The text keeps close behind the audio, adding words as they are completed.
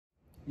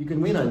You can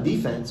win on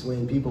defense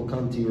when people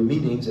come to your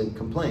meetings and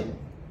complain.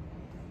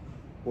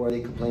 Or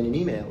they complain in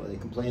email, or they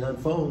complain on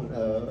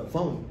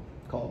phone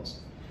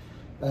calls.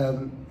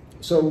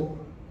 So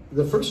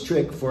the first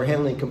trick for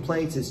handling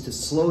complaints is to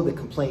slow the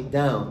complaint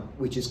down,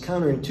 which is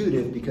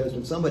counterintuitive because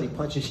when somebody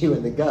punches you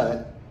in the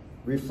gut,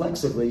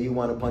 reflexively you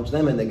want to punch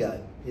them in the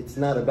gut. It's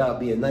not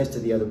about being nice to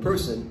the other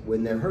person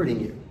when they're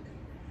hurting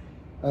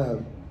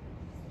you.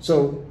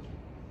 So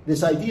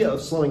this idea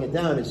of slowing it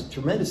down is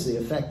tremendously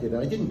effective,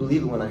 and I didn't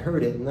believe it when I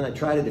heard it, and then I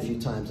tried it a few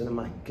times, and I'm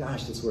like,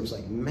 gosh, this works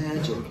like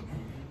magic.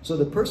 So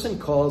the person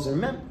calls, and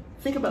remember,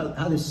 think about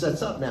how this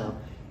sets up now.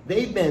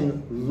 They've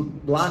been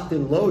locked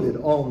and loaded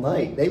all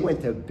night. They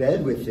went to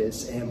bed with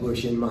this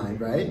ambush in mind,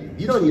 right?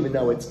 You don't even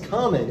know it's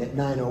coming at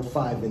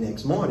 9:05 the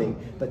next morning,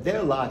 but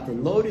they're locked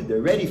and loaded,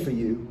 they're ready for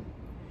you,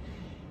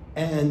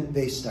 and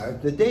they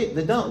start the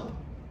dump.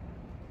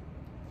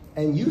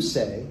 And you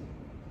say,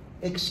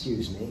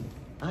 excuse me,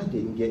 I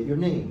didn't get your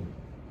name.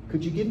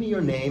 Could you give me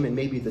your name and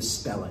maybe the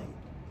spelling?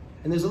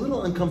 And there's a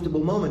little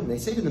uncomfortable moment, and they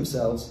say to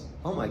themselves,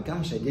 oh my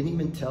gosh, I didn't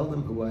even tell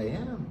them who I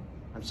am.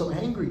 I'm so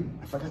angry,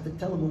 I forgot to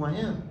tell them who I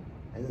am.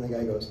 And then the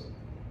guy goes,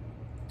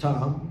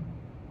 Tom,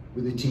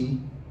 with a T.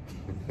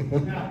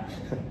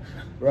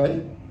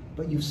 Right?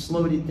 But you've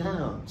slowed it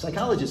down.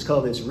 Psychologists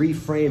call this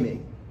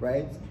reframing,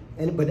 right?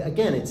 But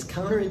again, it's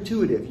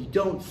counterintuitive. You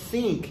don't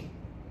think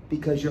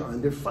because you're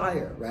under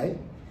fire, right?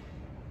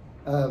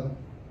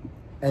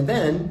 And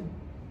then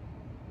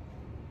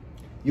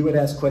you would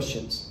ask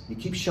questions. You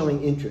keep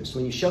showing interest.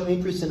 When you show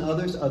interest in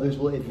others, others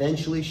will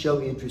eventually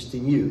show interest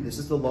in you. This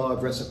is the law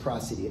of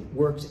reciprocity. It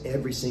works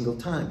every single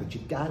time, but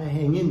you've got to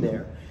hang in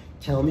there.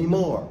 Tell me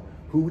more.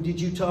 Who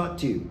did you talk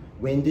to?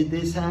 When did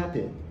this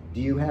happen?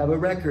 Do you have a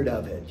record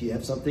of it? Do you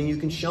have something you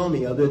can show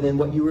me other than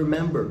what you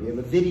remember? Do you have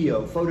a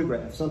video,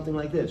 photograph, something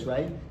like this,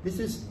 right? This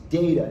is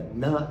data,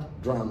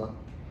 not drama.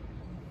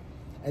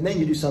 And then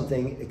you do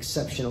something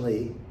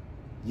exceptionally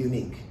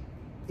unique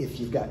if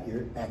you've got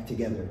your act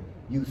together.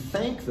 You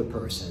thank the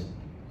person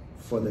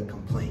for the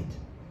complaint.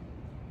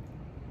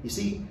 You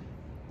see,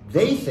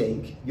 they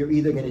think you're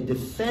either going to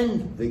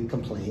defend the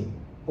complaint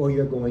or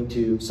you're going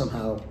to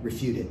somehow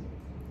refute it.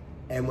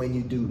 And when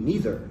you do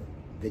neither,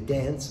 the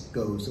dance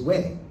goes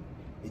away.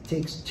 It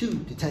takes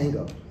two to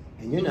tango,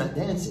 and you're not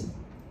dancing.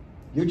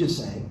 You're just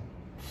saying,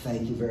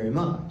 thank you very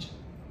much.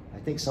 I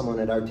think someone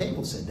at our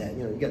table said that.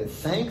 You know, you got to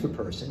thank the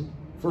person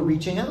for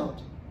reaching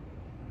out.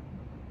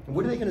 And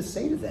what are they going to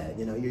say to that?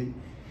 You know,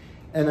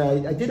 and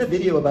I did a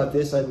video about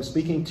this. I was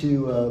speaking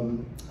to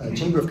a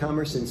Chamber of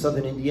Commerce in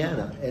Southern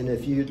Indiana. And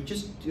if you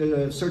just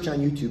search on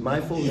YouTube, my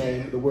full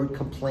name, the word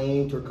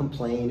complaint or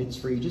complain, it's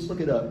free. Just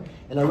look it up.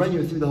 And I'll run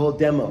you through the whole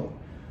demo.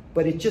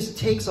 But it just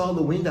takes all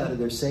the wind out of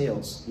their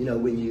sails, you know,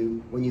 when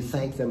you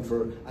thank them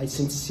for, I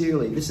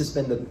sincerely, this has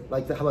been how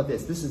about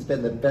this? This has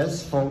been the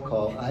best phone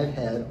call I've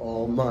had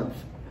all month.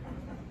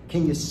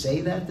 Can you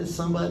say that to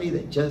somebody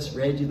that just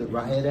read you the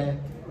riot act?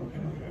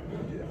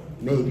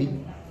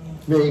 Maybe,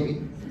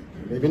 maybe.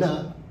 Maybe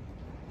not.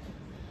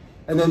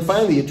 And then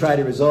finally, you try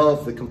to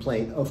resolve the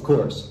complaint, of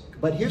course.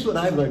 But here's what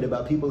I've learned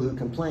about people who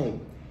complain.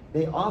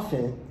 They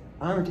often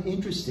aren't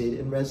interested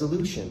in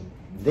resolution.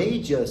 They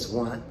just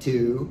want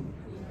to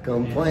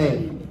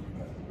complain.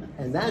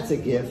 And that's a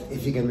gift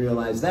if you can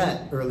realize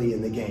that early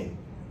in the game.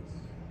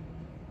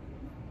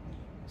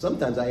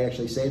 Sometimes I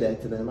actually say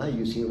that to them. I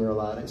use humor a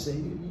lot. I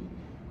say,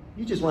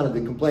 you just wanted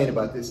to complain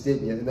about this,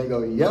 didn't you? And they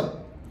go, yep.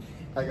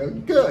 I go,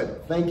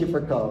 good, thank you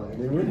for calling.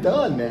 And we're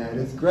done, man,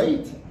 it's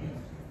great.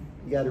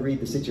 You got to read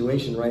the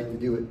situation right to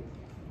do it.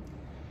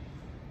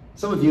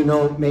 Some of you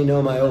may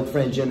know my old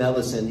friend Jim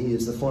Ellison. He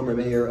is the former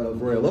mayor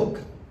of Royal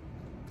Oak.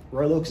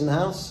 Royal Oak's in the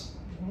house?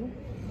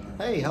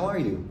 Hey, how are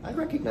you? I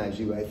recognize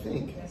you, I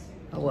think.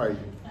 How are you?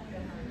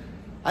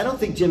 I don't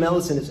think Jim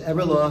Ellison has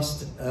ever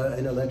lost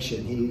an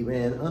election. He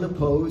ran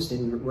unopposed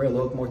in Royal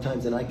Oak more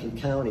times than I can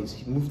count.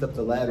 He's moved up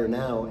the ladder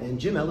now. And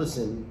Jim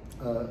Ellison,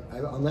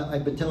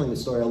 I've been telling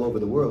this story all over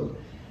the world.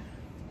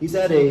 He's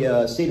at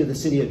a State of the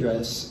City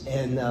address,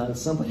 and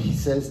somebody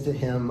says to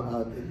him,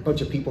 a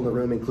bunch of people in the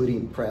room,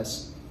 including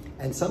press,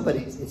 and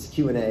it's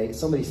Q&A,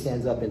 somebody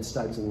stands up and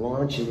starts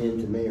launching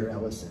into Mayor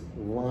Ellison,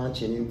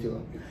 launching into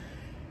him.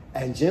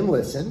 And Jim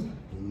listened.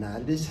 He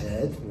nodded his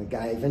head, and the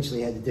guy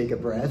eventually had to take a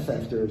breath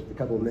after a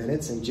couple of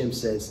minutes, and Jim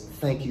says,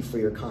 thank you for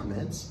your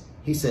comments.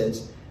 He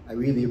says, I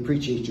really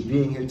appreciate you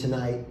being here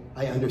tonight.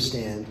 I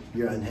understand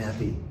you're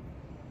unhappy.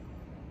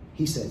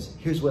 He says,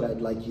 here's what I'd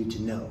like you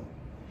to know.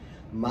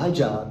 My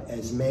job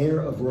as mayor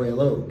of Royal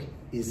Oak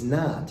is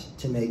not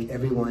to make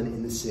everyone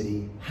in the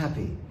city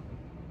happy.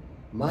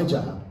 My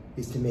job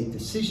is to make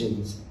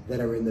decisions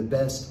that are in the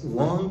best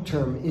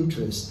long-term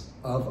interest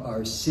of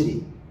our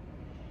city.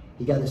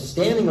 He got a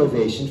standing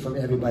ovation from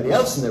everybody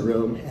else in the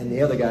room, and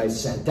the other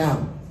guys sat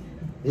down.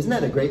 Isn't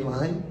that a great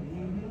line?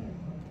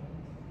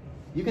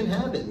 You can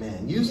have it,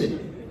 man. Use it.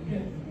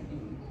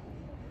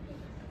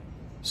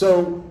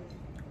 So,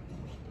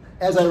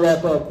 as I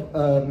wrap up,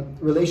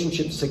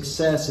 relationship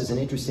success is an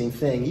interesting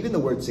thing. Even the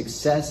word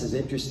success is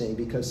interesting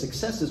because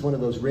success is one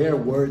of those rare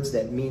words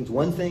that means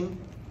one thing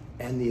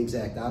and the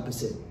exact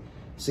opposite.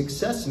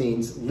 Success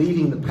means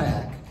leading the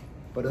pack,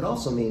 but it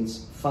also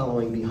means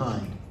following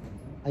behind.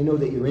 I know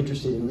that you're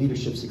interested in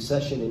leadership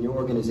succession in your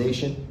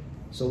organization,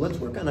 so let's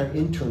work on our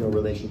internal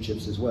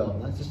relationships as well.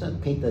 Let's just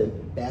not paint the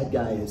bad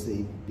guy as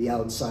the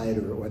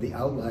outsider or the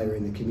outlier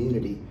in the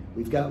community.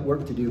 We've got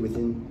work to do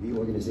within the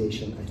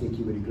organization. I think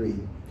you would agree.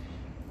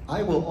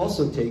 I will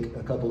also take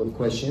a couple of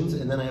questions,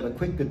 and then I have a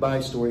quick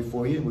goodbye story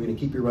for you. We're going to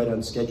keep you right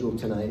on schedule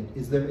tonight.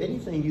 Is there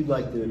anything you'd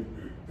like to,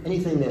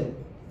 anything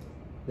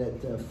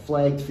that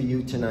flagged for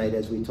you tonight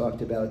as we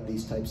talked about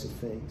these types of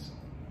things?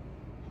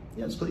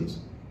 Yes, please.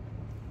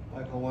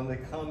 Michael, when they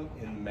come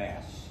in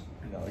mass,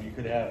 you know, you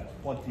could have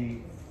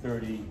 20,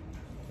 30,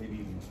 maybe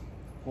even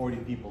 40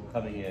 people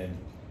coming in,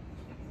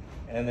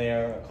 and they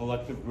are a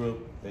collective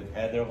group. They've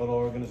had their little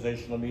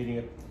organizational meeting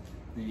at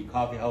the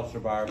coffee house or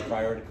bar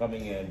prior to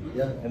coming in,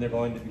 yeah, and they're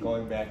going to be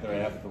going back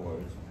there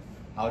afterwards.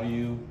 How do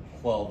you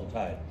quell the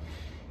tide?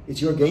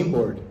 It's your game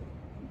board.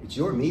 It's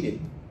your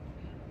meeting.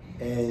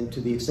 And to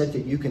the extent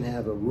that you can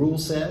have a rule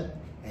set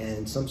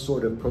and some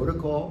sort of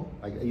protocol,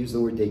 I used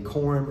the word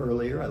decorum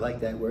earlier, I like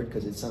that word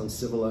because it sounds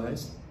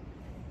civilized,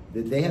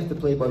 that they have to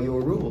play by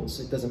your rules.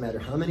 It doesn't matter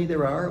how many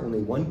there are, only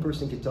one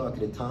person can talk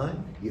at a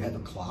time. You have a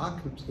clock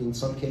in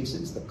some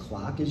cases. The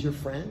clock is your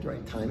friend,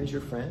 right? Time is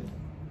your friend.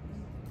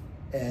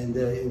 And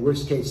in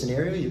worst case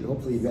scenario,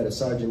 hopefully you've got a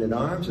sergeant at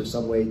arms or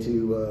some way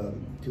to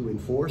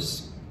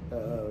enforce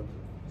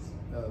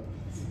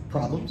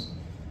problems.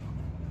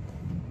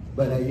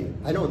 But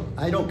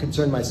I don't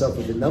concern myself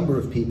with the number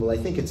of people. I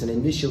think it's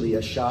initially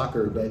a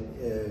shocker, but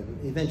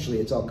eventually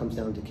it all comes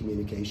down to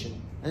communication.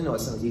 I know it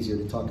sounds easier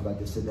to talk about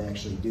this than to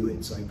actually do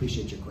it, so I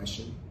appreciate your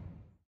question.